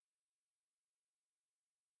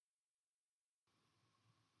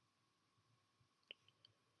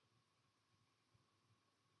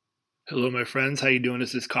Hello, my friends. How you doing?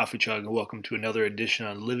 This is Coffee Chug, and welcome to another edition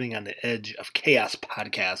on Living on the Edge of Chaos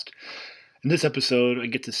podcast. In this episode, I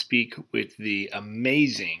get to speak with the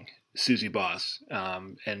amazing Suzie Boss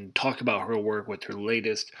and talk about her work with her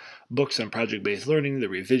latest books on project-based learning, the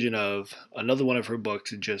revision of another one of her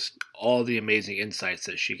books, and just all the amazing insights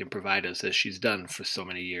that she can provide us as she's done for so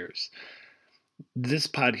many years. This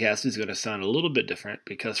podcast is going to sound a little bit different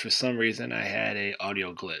because for some reason I had an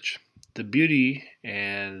audio glitch. The beauty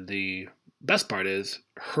and the best part is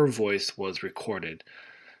her voice was recorded.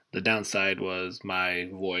 The downside was my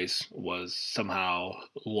voice was somehow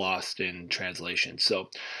lost in translation. So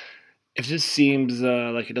if this seems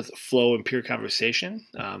like it doesn't flow in pure conversation,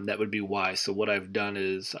 that would be why. So what I've done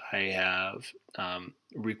is I have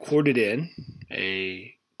recorded in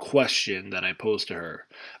a question that I posed to her,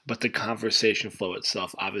 but the conversation flow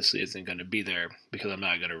itself obviously isn't going to be there because I'm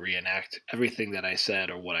not going to reenact everything that I said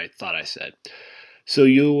or what I thought I said. So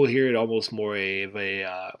you will hear it almost more of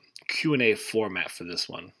a Q&A format for this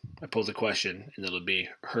one. I pose a question and it'll be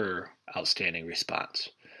her outstanding response.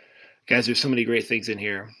 Guys, there's so many great things in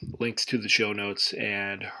here. Links to the show notes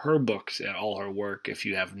and her books and all her work. If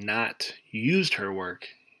you have not used her work,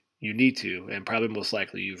 you need to, and probably most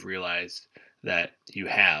likely you've realized that you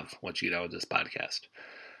have once you get out of this podcast.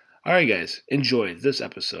 All right, guys, enjoy this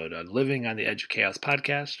episode on Living on the Edge of Chaos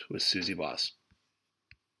podcast with Suzie Boss.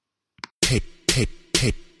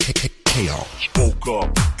 Chaos. Woke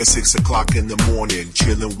up at 6 o'clock in the morning,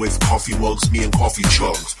 chilling with coffee mugs, me and coffee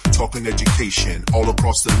chugs, talking education all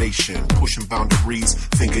across the nation, pushing boundaries,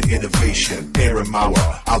 thinking innovation, Aaron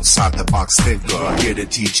Mauer, outside the box thinker, here to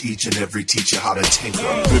teach each and every teacher how to tinker,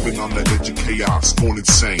 living on the edge of chaos, going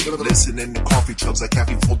insane, listening to coffee chugs like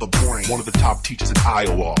caffeine for the brain, one of the top teachers in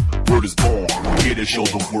Iowa, word is born, here to show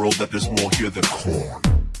the world that there's more here than corn.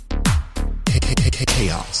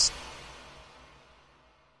 Chaos.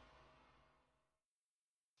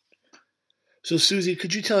 So, Suzie,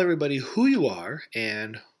 could you tell everybody who you are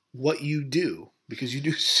and what you do? Because you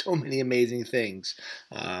do so many amazing things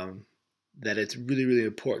that it's really, really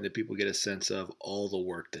important that people get a sense of all the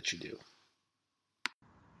work that you do.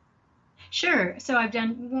 Sure. So I've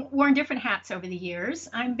worn different hats over the years.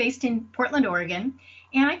 I'm based in Portland, Oregon,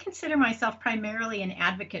 and I consider myself primarily an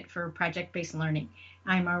advocate for project-based learning.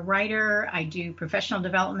 I'm a writer. I do professional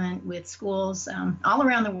development with schools all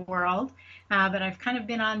around the world, but I've kind of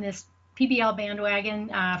been on this PBL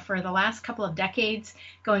bandwagon for the last couple of decades.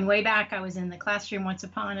 Going way back, I was in the classroom once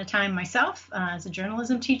upon a time myself as a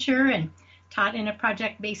journalism teacher and taught in a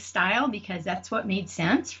project-based style because that's what made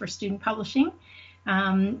sense for student publishing.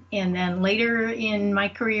 And then later in my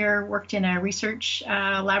career, worked in a research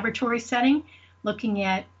laboratory setting, looking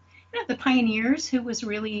at the pioneers who was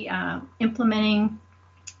really implementing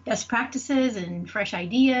best practices and fresh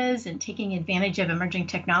ideas and taking advantage of emerging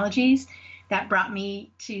technologies. That brought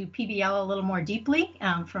me to PBL a little more deeply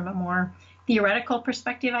from a more theoretical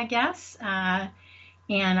perspective, I guess. And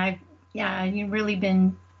I've really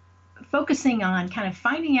been focusing on kind of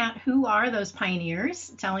finding out who are those pioneers,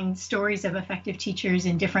 telling stories of effective teachers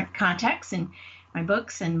in different contexts in my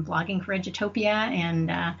books and blogging for Edutopia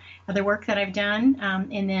and other work that I've done,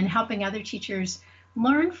 and then helping other teachers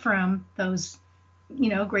learn from those,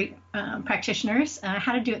 great practitioners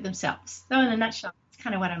how to do it themselves. So in a nutshell, that's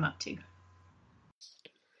kind of what I'm up to.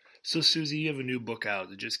 So, Suzie, you have a new book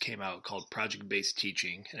out that just came out called Project-Based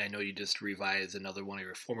Teaching, and I know you just revised another one of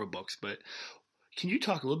your former books, but can you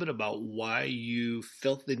talk a little bit about why you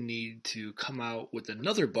felt the need to come out with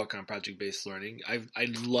another book on project-based learning? I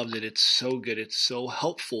loved it. It's so good. It's so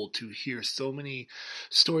helpful to hear so many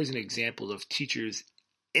stories and examples of teachers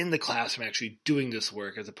in the classroom actually doing this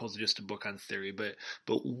work as opposed to just a book on theory. But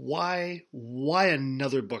why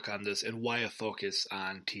another book on this, and why a focus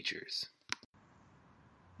on teachers?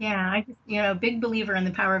 Yeah, I just, a big believer in the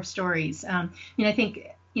power of stories. I think,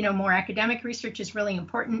 more academic research is really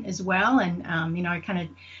important as well. And, I kind of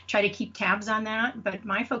try to keep tabs on that. But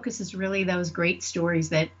my focus is really those great stories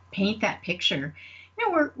that paint that picture.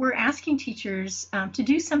 We're asking teachers to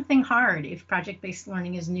do something hard if project-based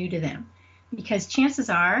learning is new to them, because chances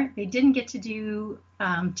are they didn't get to do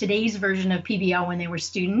today's version of PBL when they were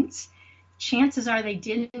students. Chances are they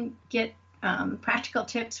didn't get practical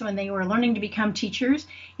tips when they were learning to become teachers,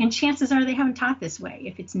 and chances are they haven't taught this way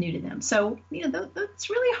if it's new to them. So, it's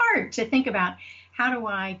really hard to think about how do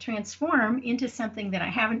I transform into something that I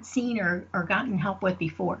haven't seen or gotten help with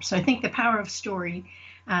before. So I think the power of story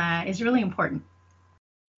is really important.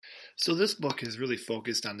 So this book is really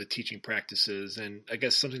focused on the teaching practices, and I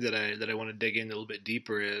guess something that I want to dig in a little bit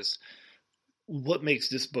deeper is what makes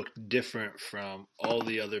this book different from all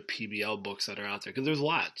the other PBL books that are out there? Because there's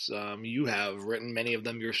lots. You have written many of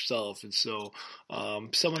them yourself, and so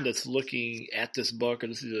someone that's looking at this book or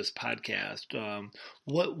listening to this podcast,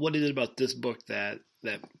 what is it about this book that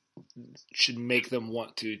should make them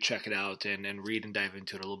want to check it out and read and dive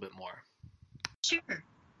into it a little bit more?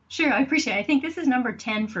 Sure, I appreciate it. I think this is number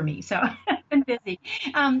 10 for me, so I've been busy.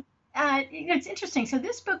 It's interesting. So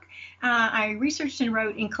this book I researched and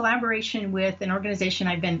wrote in collaboration with an organization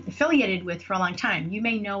I've been affiliated with for a long time. You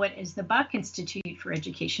may know it as the Buck Institute for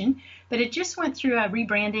Education, but it just went through a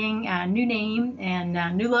rebranding, a new name,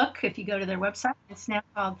 and new look. If you go to their website, it's now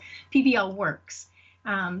called PBL Works.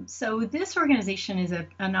 So this organization is a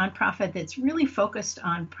nonprofit that's really focused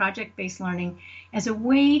on project-based learning as a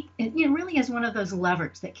way, really as one of those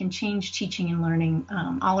levers that can change teaching and learning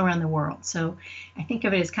all around the world. So I think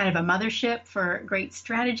of it as kind of a mothership for great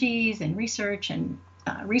strategies and research and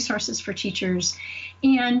resources for teachers.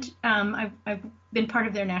 And I've been part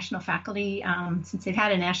of their national faculty since they've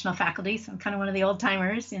had a national faculty, so I'm kind of one of the old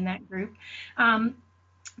timers in that group.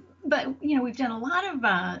 But we've done a lot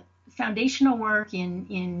of foundational work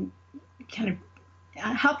in kind of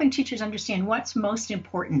helping teachers understand what's most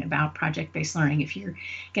important about project-based learning. If you're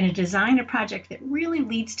going to design a project that really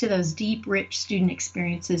leads to those deep, rich student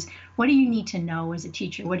experiences, what do you need to know as a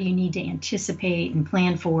teacher? What do you need to anticipate and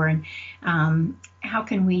plan for? And how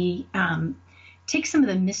can we take some of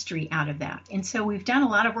the mystery out of that? And so we've done a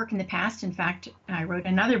lot of work in the past. In fact, I wrote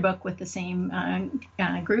another book with the same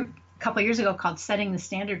group couple of years ago called Setting the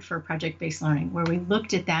Standard for Project-Based Learning, where we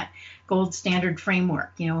looked at that gold standard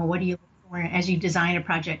framework. What do you look for as you design a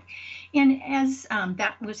project? And as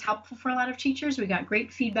that was helpful for a lot of teachers, we got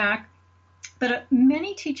great feedback. But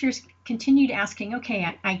many teachers continued asking,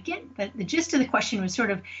 okay, I get that the gist of the question was sort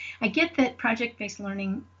of, I get that project-based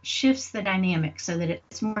learning shifts the dynamic so that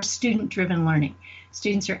it's more student-driven learning.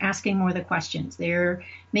 Students are asking more of the questions. They're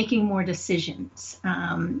making more decisions.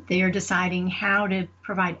 They are deciding how to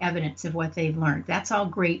provide evidence of what they've learned. That's all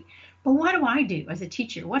great. But what do I do as a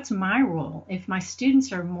teacher? What's my role if my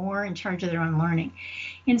students are more in charge of their own learning?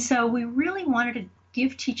 And so we really wanted to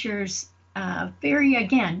give teachers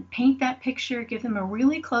paint that picture, give them a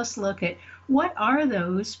really close look at what are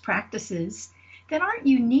those practices that aren't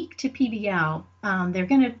unique to PBL. They're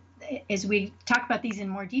going to, as we talk about these in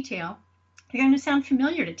more detail, they're going to sound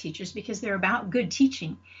familiar to teachers because they're about good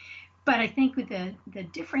teaching. But I think with the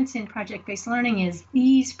difference in project-based learning is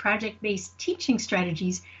these project-based teaching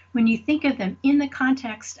strategies, when you think of them in the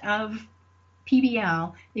context of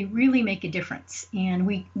PBL, they really make a difference. And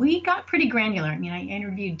we got pretty granular. I mean, I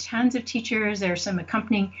interviewed tons of teachers. There are some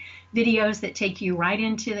accompanying videos that take you right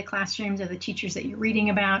into the classrooms of the teachers that you're reading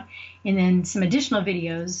about, and then some additional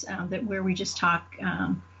videos where we just talk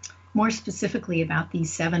more specifically about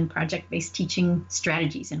these 7 project-based teaching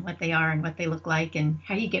strategies and what they are and what they look like and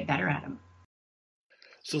how you get better at them.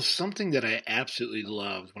 So something that I absolutely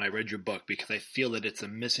loved when I read your book, because I feel that it's a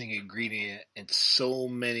missing ingredient in so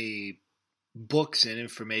many books and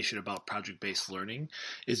information about project-based learning,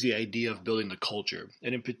 is the idea of building the culture.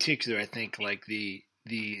 And in particular, I think like the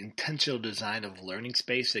intentional design of learning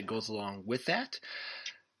space that goes along with that.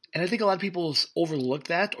 And I think a lot of people overlook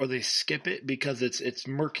that, or they skip it because it's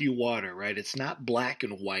murky water, right? It's not black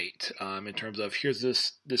and white in terms of here's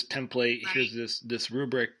this template, here's this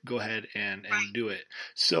rubric, go ahead and do it.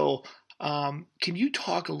 So can you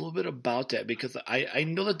talk a little bit about that? Because I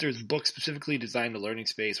know that there's books specifically designed to learning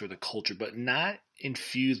space or the culture, but not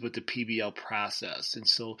infused with the PBL process. And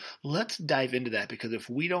so let's dive into that, because if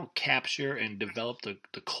we don't capture and develop the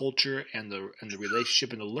culture and the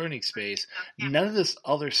relationship in the learning space, none of this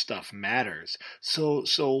other stuff matters.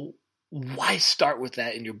 So why start with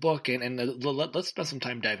that in your book? And let's spend some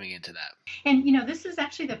time diving into that. And, this is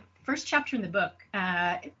actually the first chapter in the book,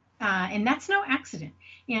 and that's no accident.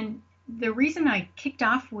 And the reason I kicked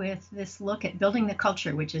off with this look at building the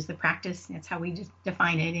culture, which is the practice, that's how we just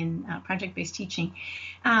define it in project-based teaching,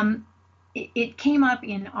 it came up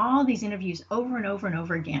in all these interviews over and over and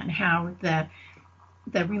over again, how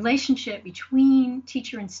the relationship between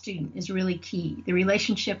teacher and student is really key. The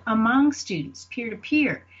relationship among students,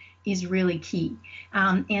 peer-to-peer, is really key.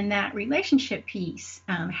 And that relationship piece,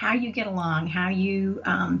 how you get along, how you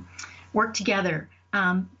work together,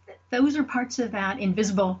 those are parts of that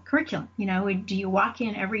invisible curriculum. Do you walk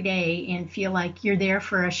in every day and feel like you're there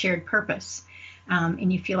for a shared purpose,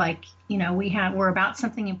 and you feel like we're about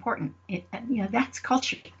something important? That's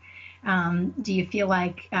culture. Do you feel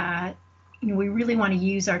like we really want to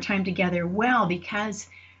use our time together well because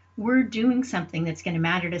we're doing something that's going to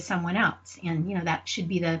matter to someone else, and that should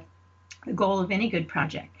be the the goal of any good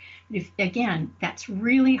project. If, again, that's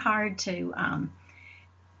really hard to,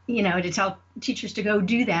 to tell teachers to go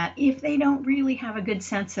do that if they don't really have a good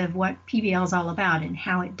sense of what PBL is all about and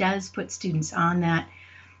how it does put students on that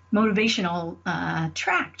motivational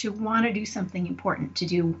track to want to do something important, to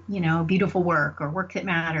do, beautiful work or work that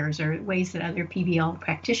matters, or ways that other PBL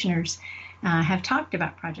practitioners have talked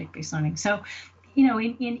about project-based learning. So,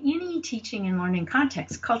 in any teaching and learning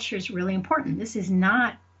context, culture is really important. This is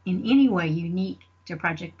not in any way unique to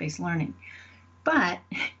project-based learning. But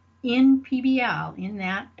in PBL, in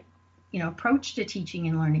that, approach to teaching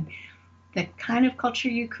and learning, the kind of culture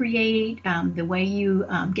you create, the way you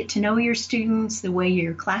get to know your students, the way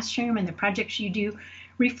your classroom and the projects you do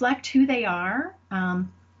reflect who they are,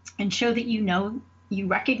 and show that you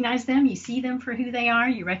recognize them, you see them for who they are,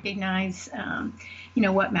 you recognize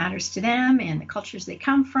what matters to them and the cultures they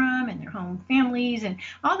come from and their home families, and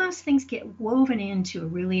all those things get woven into a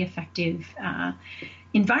really effective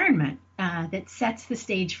environment that sets the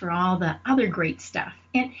stage for all the other great stuff.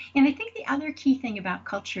 And I think the other key thing about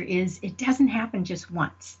culture is it doesn't happen just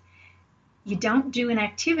once. You don't do an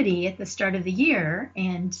activity at the start of the year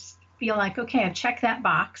and feel like, okay, I've checked that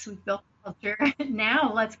box, we've built culture,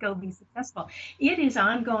 now let's go be successful. It is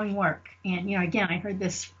ongoing work. And, again, I heard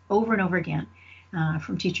this over and over again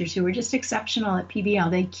from teachers who were just exceptional at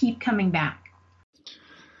PBL. They keep coming back.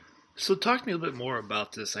 So talk to me a little bit more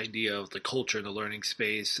about this idea of the culture in the learning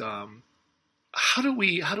space. How do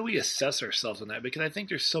we assess ourselves on that? Because I think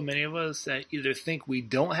there's so many of us that either think we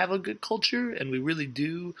don't have a good culture and we really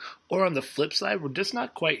do, or on the flip side, we're just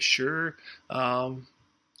not quite sure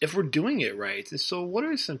if we're doing it right. And so what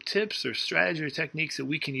are some tips or strategy or techniques that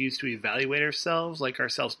we can use to evaluate ourselves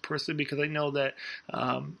personally? Because I know that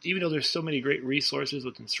even though there's so many great resources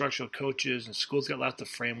with instructional coaches and schools got lots of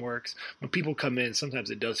frameworks, when people come in, sometimes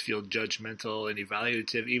it does feel judgmental and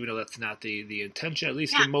evaluative, even though that's not the intention, at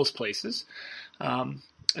least in most places. And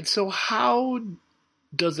so how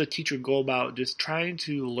does a teacher go about just trying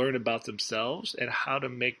to learn about themselves and how to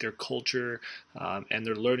make their culture and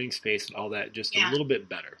their learning space and all that just a little bit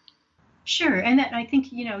better? Sure. And that, I think,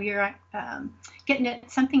 you're getting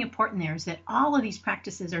at something important there, is that all of these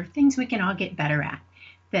practices are things we can all get better at.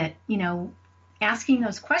 That, asking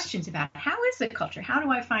those questions about how is the culture, how do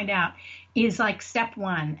I find out, is like step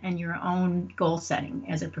one in your own goal setting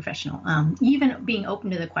as a professional, even being open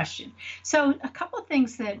to the question. So a couple of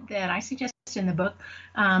things that I suggest in the book,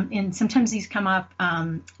 and sometimes these come up,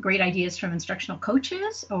 great ideas from instructional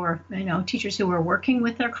coaches or teachers who are working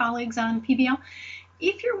with their colleagues on PBL.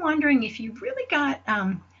 If you're wondering if you've really got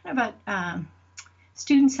kind of a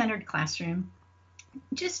student-centered classroom,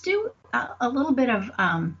 just do a little bit of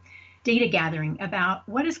data gathering about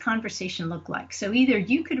what does conversation look like. So either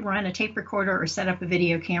you could run a tape recorder or set up a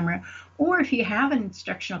video camera, or if you have an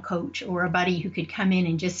instructional coach or a buddy who could come in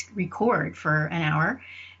and just record for an hour,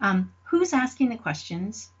 who's asking the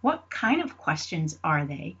questions? What kind of questions are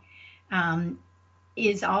they?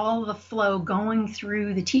 Is all the flow going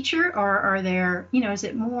through the teacher, or are there, is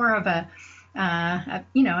it more of a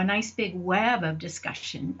nice big web of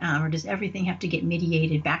discussion, or does everything have to get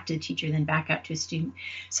mediated back to the teacher, then back out to a student?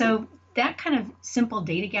 So that kind of simple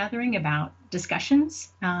data gathering about discussions,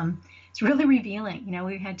 it's really revealing.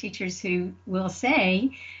 We've had teachers who will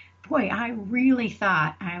say, boy, I really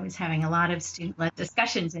thought I was having a lot of student-led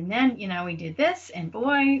discussions, and then, we did this, and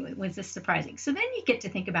boy, was this surprising. So then you get to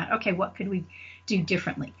think about, okay, what could we do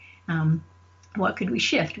differently? What could we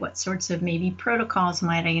shift? What sorts of maybe protocols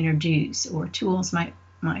might I introduce, or tools might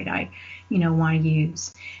I, want to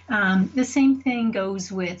use? The same thing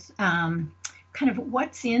goes with kind of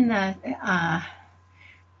what's in that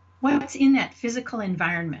physical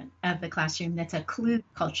environment of the classroom that's a clue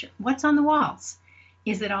culture. What's on the walls?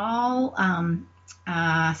 Is it all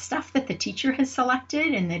stuff that the teacher has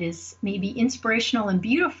selected and that is maybe inspirational and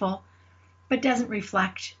beautiful, but doesn't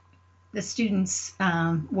reflect the students'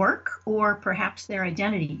 work or perhaps their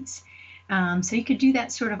identities? So you could do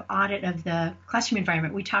that sort of audit of the classroom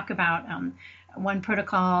environment. We talk about one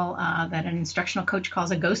protocol that an instructional coach calls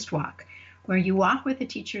a ghost walk, where you walk with the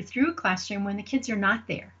teacher through a classroom when the kids are not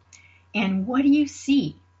there. And what do you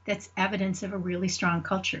see that's evidence of a really strong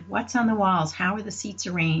culture? What's on the walls? How are the seats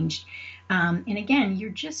arranged? And again, you're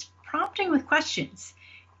just prompting with questions.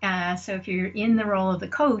 So if you're in the role of the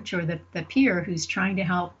coach or the peer who's trying to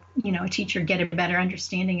help a teacher get a better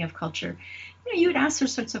understanding of culture, you would ask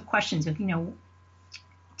those sorts of questions of,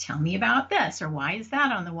 tell me about this, or why is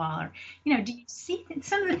that on the wall? Or, do you see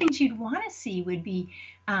some of the things you'd want to see would be,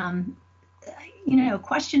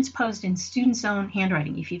 questions posed in students' own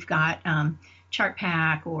handwriting. If you've got chart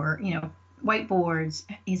pack or, whiteboards,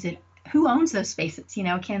 who owns those spaces?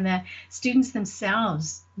 Can the students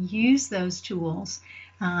themselves use those tools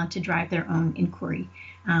to drive their own inquiry?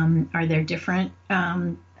 Are there different,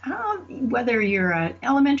 whether you're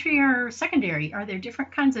elementary or secondary, are there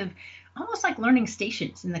different kinds of almost like learning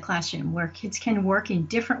stations in the classroom where kids can work in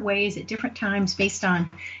different ways at different times based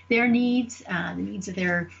on their needs, the needs of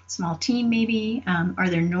their small team maybe? Are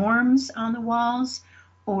there norms on the walls?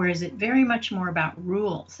 Or is it very much more about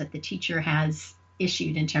rules that the teacher has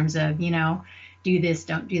issued in terms of, do this,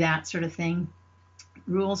 don't do that sort of thing?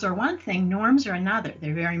 Rules are one thing, norms are another.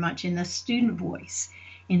 They're very much in the student voice,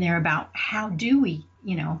 and they're about how do we,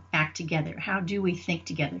 act together? How do we think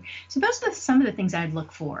together? So those are some of the things I'd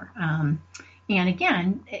look for. And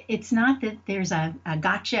again, it's not that there's a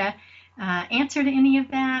gotcha answer to any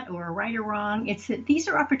of that or a right or wrong. It's that these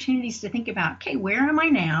are opportunities to think about, okay, where am I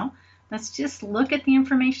now? Let's just look at the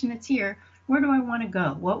information that's here. Where do I want to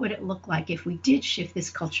go? What would it look like if we did shift this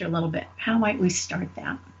culture a little bit? How might we start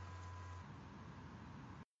that?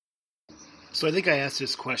 So I think I ask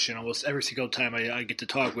this question almost every single time I get to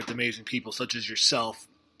talk with amazing people such as yourself.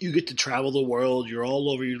 You get to travel the world. You're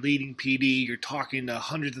all over. You're leading PD. You're talking to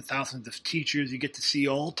hundreds of thousands of teachers. You get to see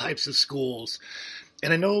all types of schools.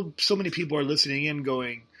 And I know so many people are listening in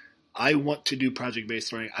going, I want to do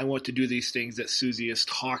project-based learning. I want to do these things that Suzie is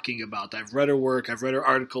talking about. I've read her work. I've read her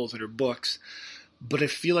articles and her books. But I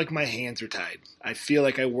feel like my hands are tied. I feel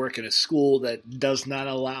like I work in a school that does not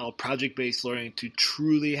allow project-based learning to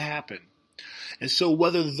truly happen. And so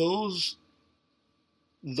whether those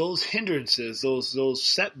hindrances, those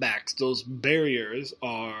setbacks, those barriers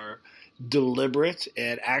are deliberate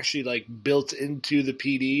and actually like built into the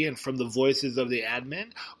PD and from the voices of the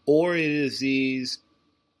admin, or it is these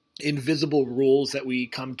invisible rules that we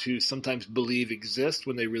come to sometimes believe exist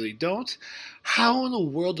when they really don't, how in the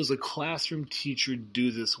world does a classroom teacher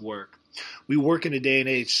do this work? We work in a day and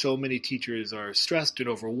age, so many teachers are stressed and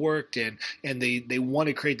overworked, and they want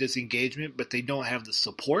to create this engagement, but they don't have the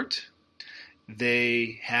support.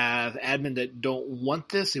 They have admin that don't want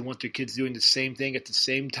this. They want their kids doing the same thing at the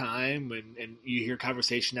same time. And you hear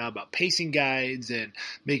conversation now about pacing guides and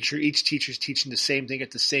make sure each teacher is teaching the same thing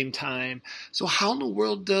at the same time. So how in the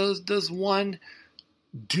world does one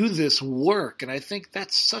do this work? And I think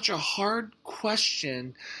that's such a hard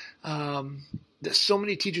question that so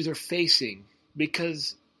many teachers are facing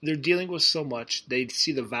because they're dealing with so much. They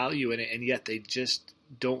see the value in it, and yet they just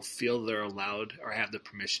don't feel they're allowed or have the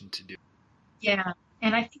permission to do it. Yeah,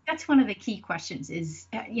 and I think that's one of the key questions is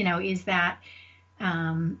that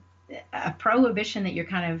a prohibition that you're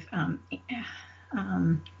kind of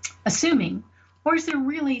assuming, or is there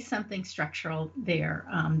really something structural there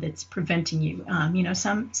that's preventing you?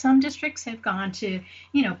 Some districts have gone to,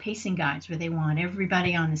 pacing guides where they want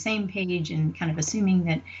everybody on the same page and kind of assuming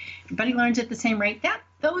that everybody learns at the same rate.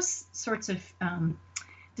 Those sorts of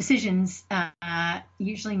decisions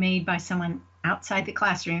usually made by someone outside the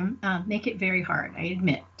classroom make it very hard, I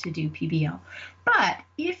admit, to do PBL. But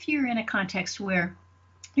if you're in a context where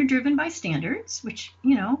you're driven by standards, which,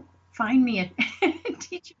 find me a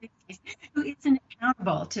teacher who isn't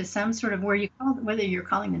accountable to some sort of whether you're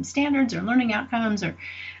calling them standards or learning outcomes or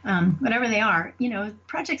whatever they are,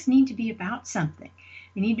 projects need to be about something.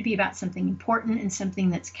 They need to be about something important and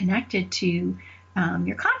something that's connected to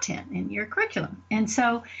your content and your curriculum. And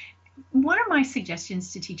so one of my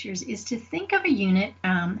suggestions to teachers is to think of a unit.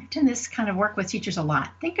 I've done this kind of work with teachers a lot.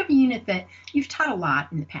 Think of a unit that you've taught a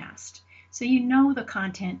lot in the past. So you know the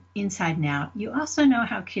content inside and out. You also know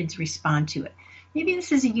how kids respond to it. Maybe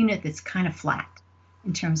this is a unit that's kind of flat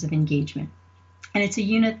in terms of engagement. And it's a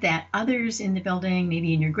unit that others in the building,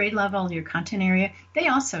 maybe in your grade level, your content area, they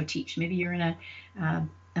also teach. Maybe you're in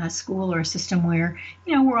a school or a system where,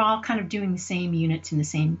 we're all kind of doing the same units in the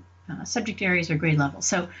same subject areas or grade level.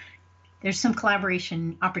 So there's some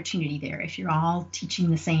collaboration opportunity there. If you're all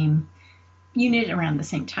teaching the same unit around the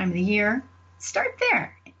same time of the year, start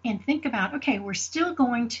there and think about, okay, we're still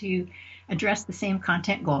going to address the same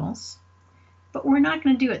content goals, but we're not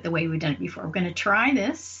going to do it the way we've done it before. We're going to try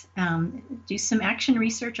this, do some action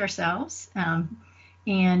research ourselves,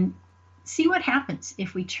 and see what happens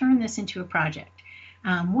if we turn this into a project.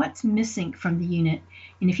 What's missing from the unit?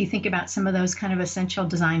 And if you think about some of those kind of essential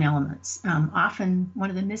design elements, often one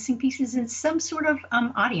of the missing pieces is some sort of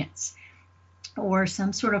audience or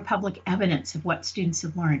some sort of public evidence of what students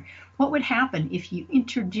have learned. What would happen if you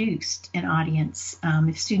introduced an audience,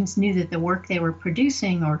 if students knew that the work they were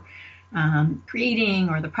producing or creating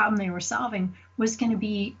or the problem they were solving was going to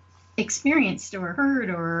be experienced or heard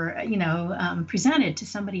or presented to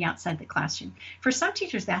somebody outside the classroom? For some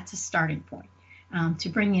teachers, that's a starting point. to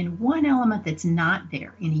bring in one element that's not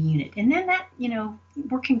there in a unit. And then that,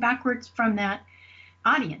 working backwards from that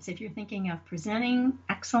audience, if you're thinking of presenting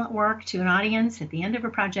excellent work to an audience at the end of a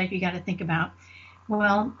project, you got to think about,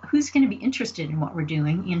 well, who's going to be interested in what we're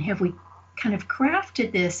doing? And have we kind of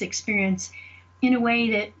crafted this experience in a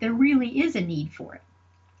way that there really is a need for it?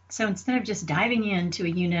 So instead of just diving into a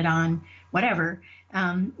unit on whatever,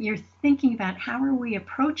 you're thinking about how are we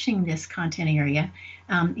approaching this content area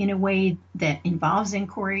in a way that involves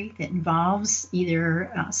inquiry, that involves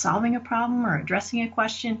either solving a problem or addressing a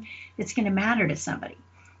question that's going to matter to somebody.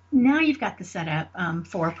 Now you've got the setup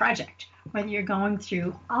for a project. Whether you're going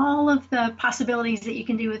through all of the possibilities that you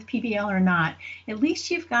can do with PBL or not, at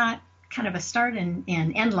least you've got kind of a start and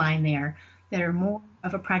end line there that are more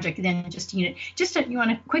of a project than just a unit. You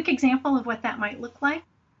want a quick example of what that might look like?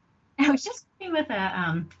 I was just working with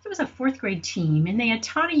it was a fourth grade team, and they had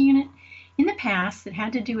taught a unit in the past that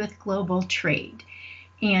had to do with global trade.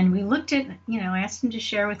 And we looked at, I asked them to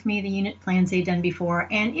share with me the unit plans they'd done before,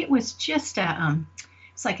 and it was just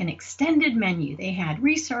it's like an extended menu. They had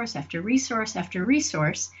resource after resource after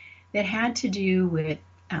resource that had to do with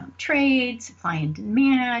trade, supply and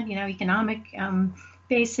demand, economic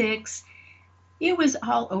basics. It was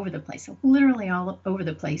all over the place, literally all over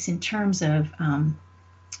the place in terms of,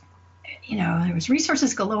 there was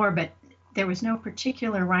resources galore, but there was no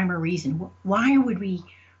particular rhyme or reason. Why would we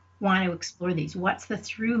want to explore these? What's the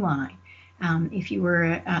through line? If you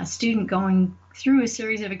were a student going through a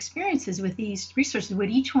series of experiences with these resources, would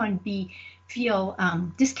each one feel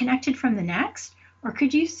disconnected from the next? Or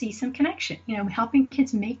could you see some connection? Helping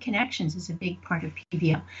kids make connections is a big part of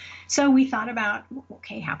PBL. So we thought about,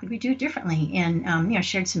 okay, how could we do it differently? And,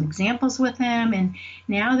 shared some examples with them. And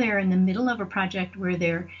now they're in the middle of a project where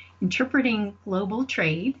they're interpreting global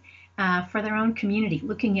trade for their own community,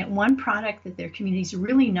 looking at one product that their community is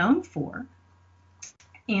really known for.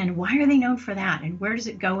 And why are they known for that? And where does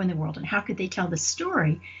it go in the world? And how could they tell the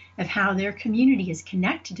story of how their community is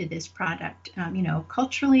connected to this product,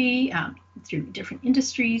 culturally, through different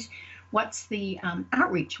industries? What's the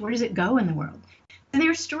outreach? Where does it go in the world? And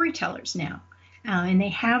they're storytellers now. And they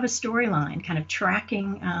have a storyline kind of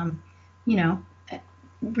tracking,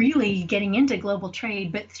 really getting into global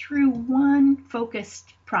trade, but through one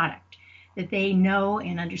focused product that they know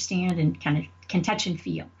and understand and kind of can touch and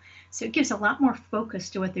feel. So it gives a lot more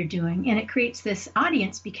focus to what they're doing, and it creates this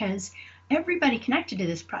audience because everybody connected to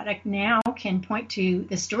this product now can point to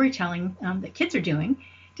the storytelling that kids are doing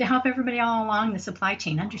to help everybody all along the supply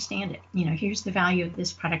chain understand it. Here's the value of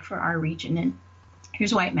this product for our region, and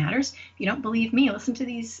here's why it matters. If you don't believe me, listen to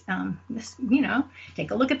these,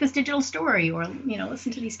 take a look at this digital story, or,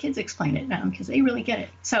 listen to these kids explain it because they really get it.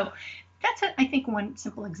 So that's, I think, one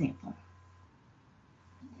simple example.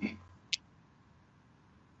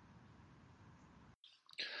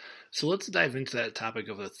 So let's dive into that topic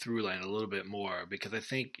of a through line a little bit more, because I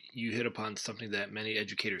think you hit upon something that many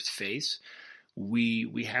educators face.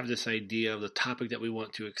 We have this idea of the topic that we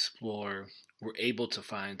want to explore. We're able to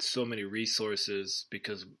find so many resources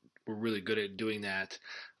because we're really good at doing that.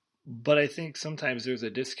 But I think sometimes there's a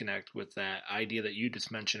disconnect with that idea that you just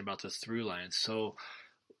mentioned about the through line. So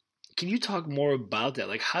can you talk more about that?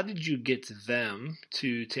 Like, how did you get them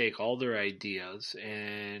to take all their ideas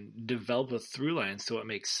and develop a through line so it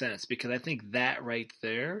makes sense? Because I think that right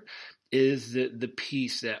there is the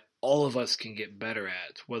piece that all of us can get better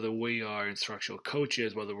at, whether we are instructional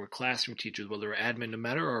coaches, whether we're classroom teachers, whether we're admin, no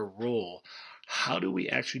matter our role. How do we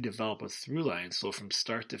actually develop a through line so from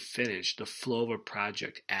start to finish, the flow of a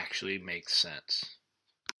project actually makes sense?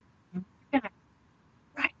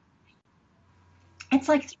 It's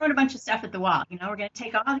like throwing a bunch of stuff at the wall. We're going to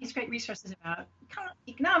take all these great resources about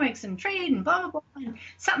economics and trade and blah, blah, blah, and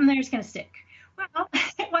something there's going to stick. Well,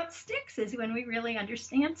 what sticks is when we really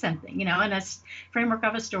understand something, and a framework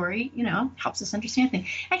of a story, helps us understand things.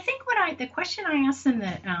 I think the question I asked them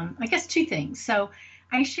that, I guess two things. So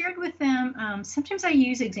I shared with them, sometimes I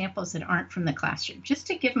use examples that aren't from the classroom just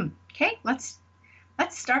to give them, okay, let's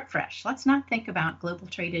start fresh. Let's not think about global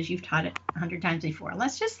trade as you've taught it 100 times before.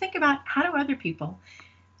 Let's just think about how do other people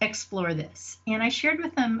explore this. And I shared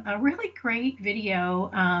with them a really great video.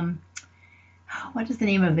 What is the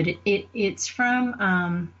name of it? It's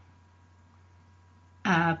from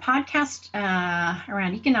a podcast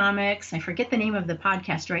around economics. I forget the name of the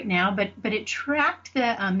podcast right now, but it tracked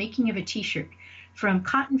the making of a T-shirt from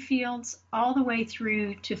cotton fields all the way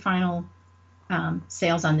through to final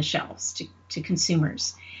sales on the shelves to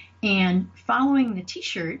consumers. And following the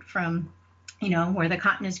T-shirt from where the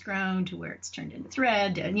cotton is grown to where it's turned into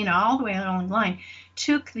thread, all the way along the line,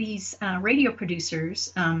 took these radio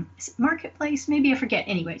producers, Marketplace, maybe I forget,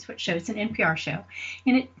 anyways, what show, it's an NPR show,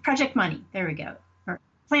 and Project Money, there we go, or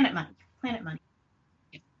Planet Money.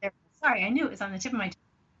 Sorry, I knew it was on the tip of my tongue.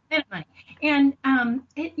 Planet Money. And,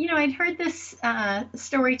 I'd heard this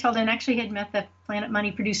story told and actually had met the Planet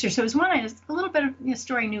Money producer. So it was a little bit of a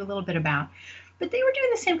story I knew a little bit about. But they were doing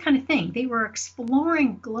the same kind of thing. They were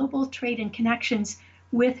exploring global trade and connections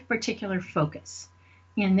with a particular focus.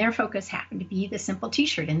 And their focus happened to be the simple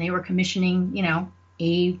T-shirt. And they were commissioning,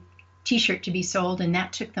 a T-shirt to be sold. And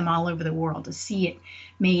that took them all over the world to see it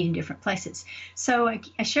made in different places. So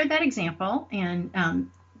I shared that example. And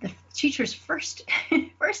the teacher's first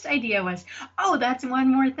idea was, oh, that's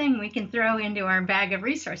one more thing we can throw into our bag of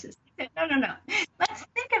resources. I said, no. Let's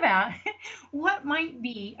think about what might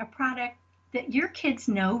be a product that your kids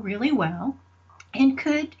know really well and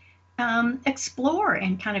could explore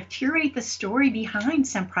and kind of curate the story behind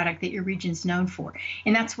some product that your region's known for.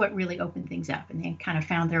 And that's what really opened things up. And they kind of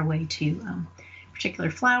found their way to a particular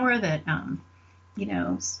flower that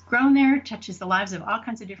is grown there, touches the lives of all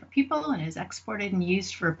kinds of different people, and is exported and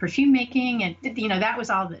used for perfume making. And, that was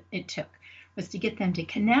all that it took, was to get them to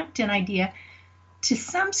connect an idea to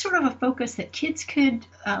some sort of a focus that kids could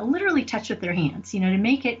literally touch with their hands, to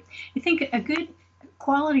make it. I think a good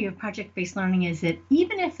quality of project-based learning is that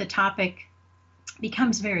even if the topic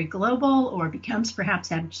becomes very global or becomes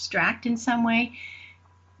perhaps abstract in some way,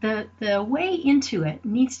 the way into it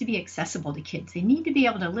needs to be accessible to kids. They need to be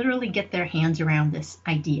able to literally get their hands around this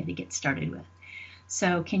idea to get started with.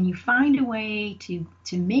 So can you find a way to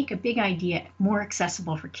make a big idea more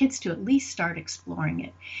accessible for kids to at least start exploring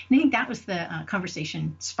it? And I think that was the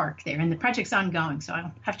conversation spark there. And the project's ongoing, so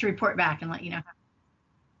I'll have to report back and let you know.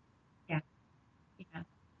 Yeah.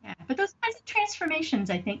 But those kinds of transformations,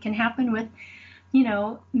 I think, can happen with,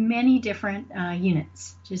 many different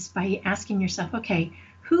units, just by asking yourself, okay,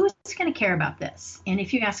 who's going to care about this? And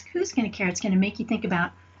if you ask who's going to care, it's going to make you think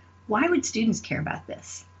about, why would students care about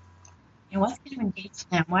this? And what's going to engage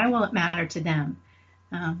them? Why will it matter to them?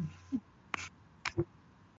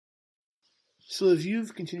 So as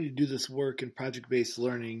you've continued to do this work in project-based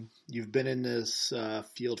learning, you've been in this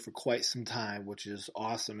field for quite some time, which is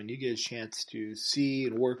awesome. And you get a chance to see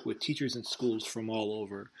and work with teachers and schools from all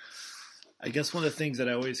over. I guess one of the things that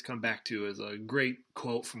I always come back to is a great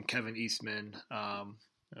quote from Kevin Eastman,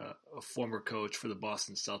 a former coach for the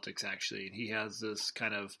Boston Celtics, actually. And he has this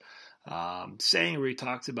kind of saying where he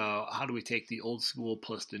talks about how do we take the old school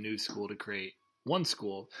plus the new school to create one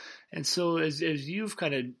school. And so as you've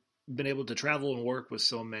kind of been able to travel and work with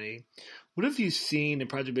so many, what have you seen in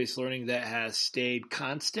project-based learning that has stayed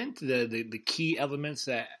constant, the key elements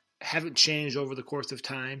that haven't changed over the course of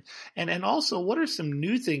time? And also, what are some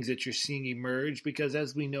new things that you're seeing emerge? Because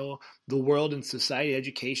as we know, the world and society,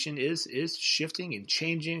 education is shifting and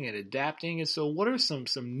changing and adapting. And so what are some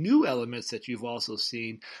new elements that you've also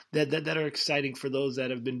seen that are exciting for those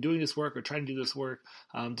that have been doing this work or trying to do this work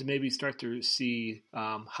to maybe start to see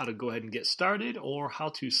how to go ahead and get started or how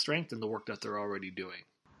to strengthen the work that they're already doing?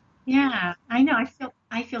 Yeah, I know.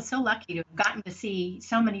 I feel so lucky to have gotten to see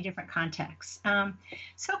so many different contexts.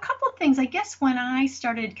 So a couple of things. I guess when I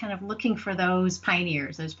started kind of looking for those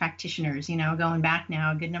pioneers, those practitioners, going back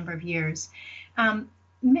now a good number of years,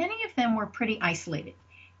 many of them were pretty isolated.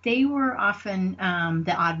 They were often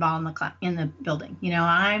the oddball in the building.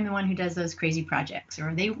 I'm the one who does those crazy projects,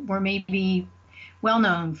 or they were maybe well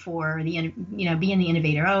known for being the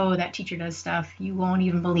innovator. Oh, that teacher does stuff you won't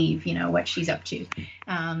even believe, what she's up to.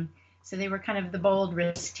 So they were kind of the bold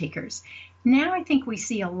risk takers. Now I think we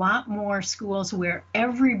see a lot more schools where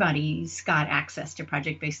everybody's got access to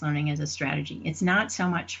project-based learning as a strategy. It's not so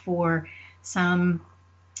much for some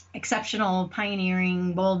exceptional,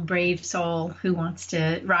 pioneering, bold, brave soul who wants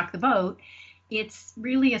to rock the boat. It's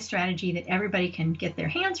really a strategy that everybody can get their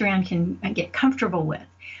hands around, can get comfortable with.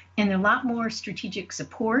 And a lot more strategic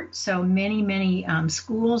support. So many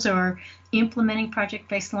schools are implementing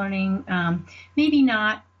project-based learning, maybe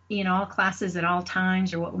not in all classes at all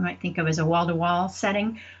times or what we might think of as a wall-to-wall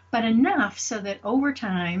setting, but enough so that over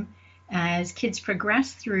time, as kids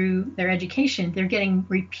progress through their education, they're getting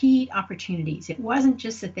repeat opportunities. It wasn't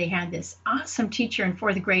just that they had this awesome teacher in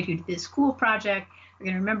fourth grade who did this cool project they're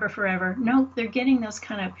going to remember forever. No, they're getting those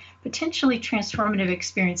kind of potentially transformative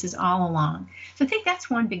experiences all along. So I think that's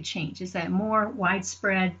one big change, is that more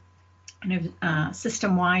widespread kind of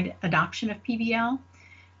system-wide adoption of PBL.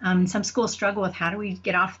 Some schools struggle with how do we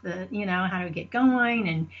get off the, how do we get going?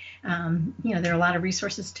 And, there are a lot of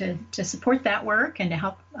resources to support that work and to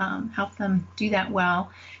help them do that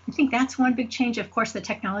well. I think that's one big change. Of course, the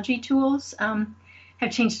technology tools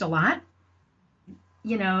have changed a lot.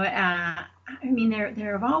 There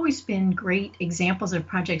have always been great examples of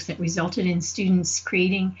projects that resulted in students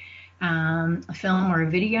creating a film or a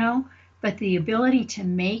video, but the ability to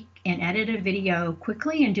make and edit a video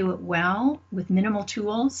quickly and do it well with minimal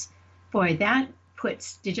tools, boy, that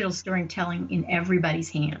puts digital storytelling in everybody's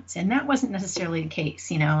hands. And that wasn't necessarily the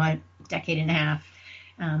case, a decade and a half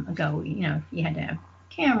ago. You had to have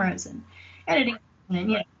cameras and editing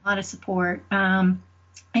and a lot of support.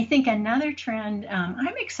 I think another trend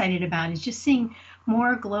I'm excited about is just seeing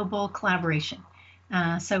more global collaboration.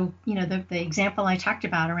 The example I talked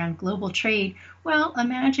about around global trade, well,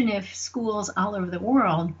 imagine if schools all over the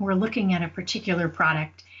world were looking at a particular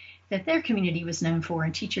product that their community was known for,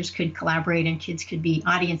 and teachers could collaborate and kids could be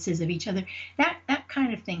audiences of each other. That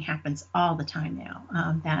kind of thing happens all the time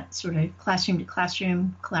now. That sort of classroom to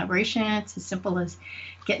classroom collaboration, it's as simple as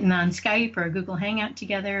getting on Skype or Google Hangout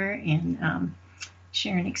together and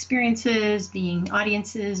sharing experiences, being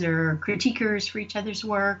audiences or critiquers for each other's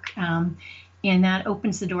work. And that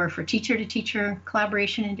opens the door for teacher-to-teacher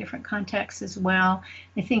collaboration in different contexts as well.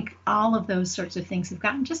 I think all of those sorts of things have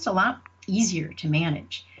gotten just a lot easier to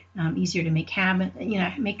manage, easier to make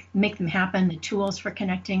them happen. The tools for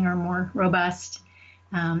connecting are more robust,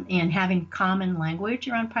 and having common language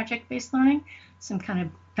around project-based learning, some kind of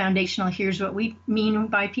foundational, here's what we mean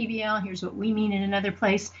by PBL, here's what we mean in another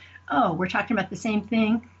place. Oh, we're talking about the same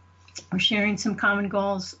thing. We're sharing some common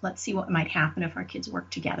goals. Let's see what might happen if our kids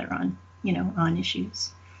work together on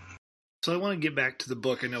issues. So I want to get back to the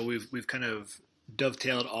book. I know we've kind of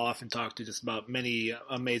dovetailed off and talked to just about many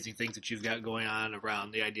amazing things that you've got going on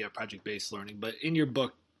around the idea of project-based learning. But in your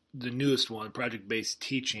book, the newest one, Project-Based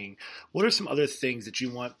Teaching, what are some other things that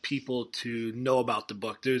you want people to know about the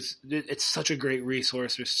book? It's such a great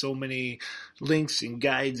resource. There's so many links and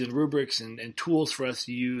guides and rubrics and tools for us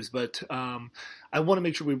to use, but I want to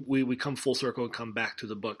make sure we come full circle and come back to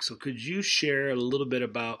the book. So could you share a little bit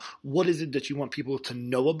about what is it that you want people to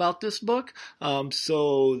know about this book,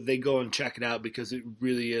 so they go and check it out, because it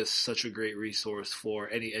really is such a great resource for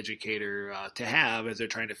any educator to have as they're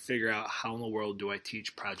trying to figure out how in the world do I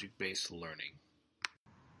teach project-based learning?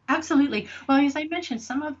 Absolutely. Well, as I mentioned,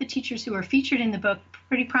 some of the teachers who are featured in the book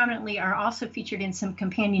pretty prominently are also featured in some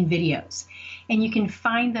companion videos. And you can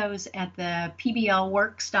find those at the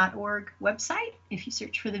pblworks.org website. If you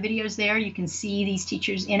search for the videos there, you can see these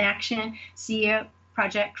teachers in action, see a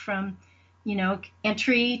project from,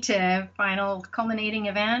 entry to final culminating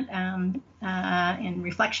event, and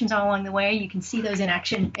reflections all along the way. You can see those in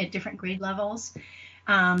action at different grade levels.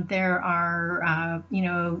 There are,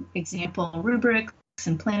 example rubrics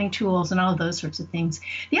and planning tools and all of those sorts of things.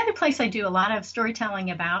 The other place I do a lot of storytelling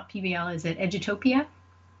about PBL is at Edutopia.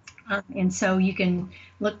 And so you can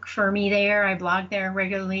look for me there. I blog there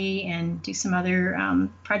regularly and do some other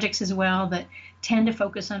projects as well that tend to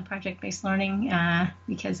focus on project-based learning,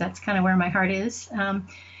 because that's kind of where my heart is. And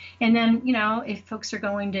then, if folks are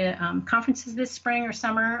going to conferences this spring or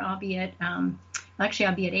summer, I'll be at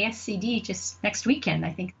ASCD just next weekend.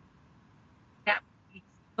 I think that will be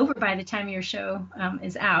over by the time your show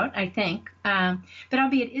is out, I think. But I'll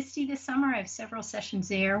be at ISTE this summer. I have several sessions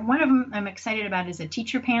there. One of them I'm excited about is a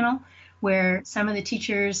teacher panel, where some of the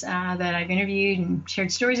teachers that I've interviewed and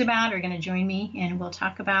shared stories about are going to join me, and we'll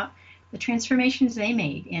talk about the transformations they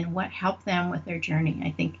made and what helped them with their journey.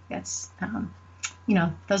 I think that's,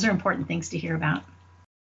 those are important things to hear about.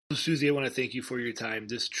 Suzie, I want to thank you for your time.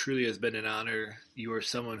 This truly has been an honor. You are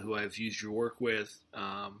someone who I've used your work with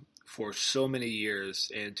for so many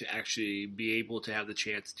years, and to actually be able to have the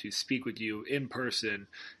chance to speak with you in person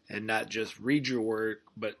and not just read your work,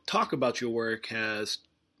 but talk about your work has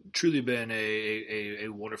truly been a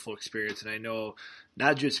wonderful experience. And I know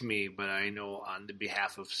not just me, but I know on the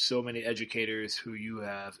behalf of so many educators who you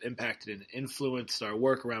have impacted and influenced our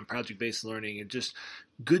work around project-based learning and just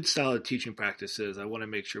good, solid teaching practices, I want to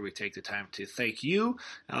make sure we take the time to thank you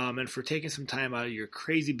and for taking some time out of your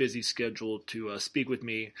crazy busy schedule to speak with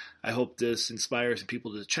me. I hope this inspires some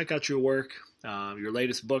people to check out your work, your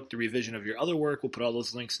latest book, the revision of your other work. We'll put all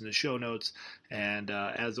those links in the show notes. And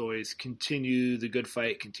as always, continue the good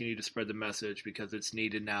fight, continue to spread the message, because it's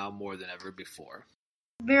needed now more than ever before.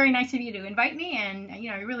 Very nice of you to invite me, and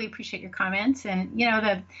I really appreciate your comments. And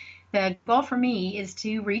the goal for me is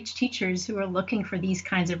to reach teachers who are looking for these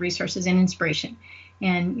kinds of resources and inspiration.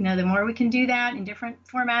 And, the more we can do that in different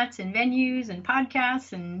formats and venues and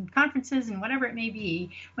podcasts and conferences and whatever it may be,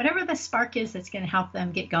 whatever the spark is that's going to help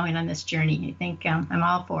them get going on this journey, I think I'm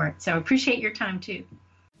all for it. So appreciate your time too.